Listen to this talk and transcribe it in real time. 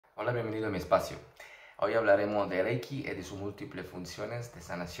Hola, bienvenido a mi espacio. Hoy hablaremos de Reiki y de sus múltiples funciones de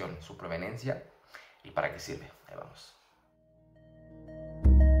sanación, su proveniencia y para qué sirve. Ahí vamos.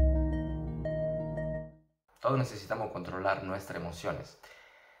 Todos necesitamos controlar nuestras emociones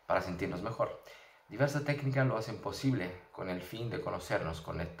para sentirnos mejor. Diversas técnicas lo hacen posible con el fin de conocernos,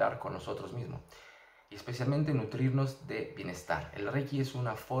 conectar con nosotros mismos y especialmente nutrirnos de bienestar. El Reiki es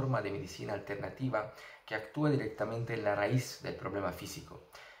una forma de medicina alternativa que actúa directamente en la raíz del problema físico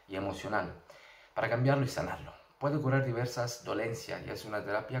y emocional para cambiarlo y sanarlo. Puede curar diversas dolencias y es una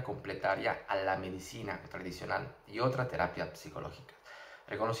terapia complementaria a la medicina tradicional y otra terapia psicológica.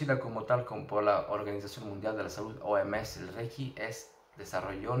 Reconocida como tal por la Organización Mundial de la Salud, OMS, el Reiki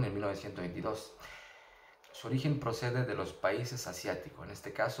desarrolló en 1922. Su origen procede de los países asiáticos, en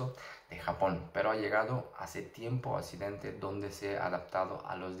este caso de Japón, pero ha llegado hace tiempo a Occidente, donde se ha adaptado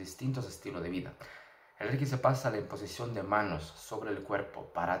a los distintos estilos de vida. El Reiki se basa en la imposición de manos sobre el cuerpo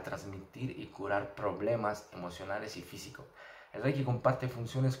para transmitir y curar problemas emocionales y físicos. El Reiki comparte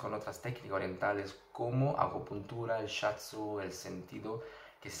funciones con otras técnicas orientales como acupuntura, el shiatsu, el sentido,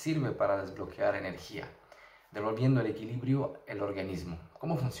 que sirve para desbloquear energía, devolviendo el equilibrio al organismo.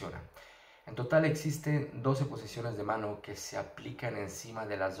 ¿Cómo funciona? En total existen 12 posiciones de mano que se aplican encima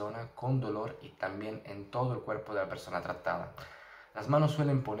de la zona con dolor y también en todo el cuerpo de la persona tratada. Las manos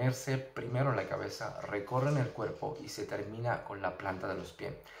suelen ponerse primero en la cabeza, recorren el cuerpo y se termina con la planta de los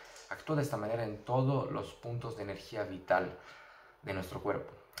pies. Actúa de esta manera en todos los puntos de energía vital de nuestro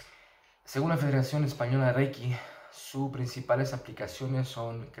cuerpo. Según la Federación Española de Reiki, sus principales aplicaciones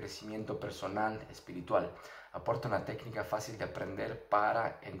son crecimiento personal, espiritual. Aporta una técnica fácil de aprender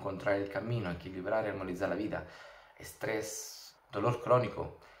para encontrar el camino, equilibrar y armonizar la vida. Estrés, dolor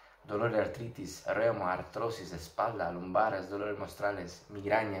crónico, dolor de artritis, reuma, artrosis, espalda, lumbares, dolores menstruales,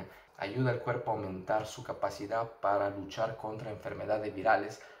 migraña. Ayuda al cuerpo a aumentar su capacidad para luchar contra enfermedades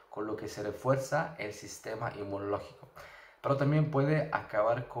virales, con lo que se refuerza el sistema inmunológico. Pero también puede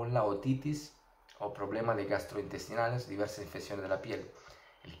acabar con la otitis o problemas de gastrointestinales, diversas infecciones de la piel,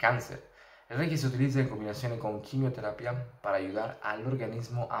 el cáncer. El Reiki se utiliza en combinación con quimioterapia para ayudar al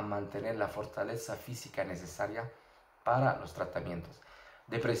organismo a mantener la fortaleza física necesaria para los tratamientos.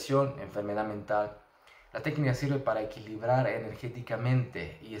 Depresión, enfermedad mental. La técnica sirve para equilibrar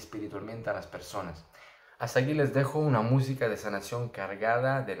energéticamente y espiritualmente a las personas. Hasta aquí les dejo una música de sanación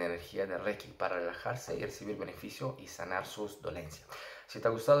cargada de la energía de Reiki para relajarse y recibir beneficio y sanar sus dolencias. Si te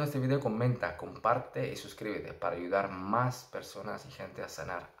ha gustado este video, comenta, comparte y suscríbete para ayudar más personas y gente a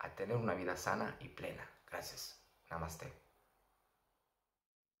sanar, a tener una vida sana y plena. Gracias. Namaste.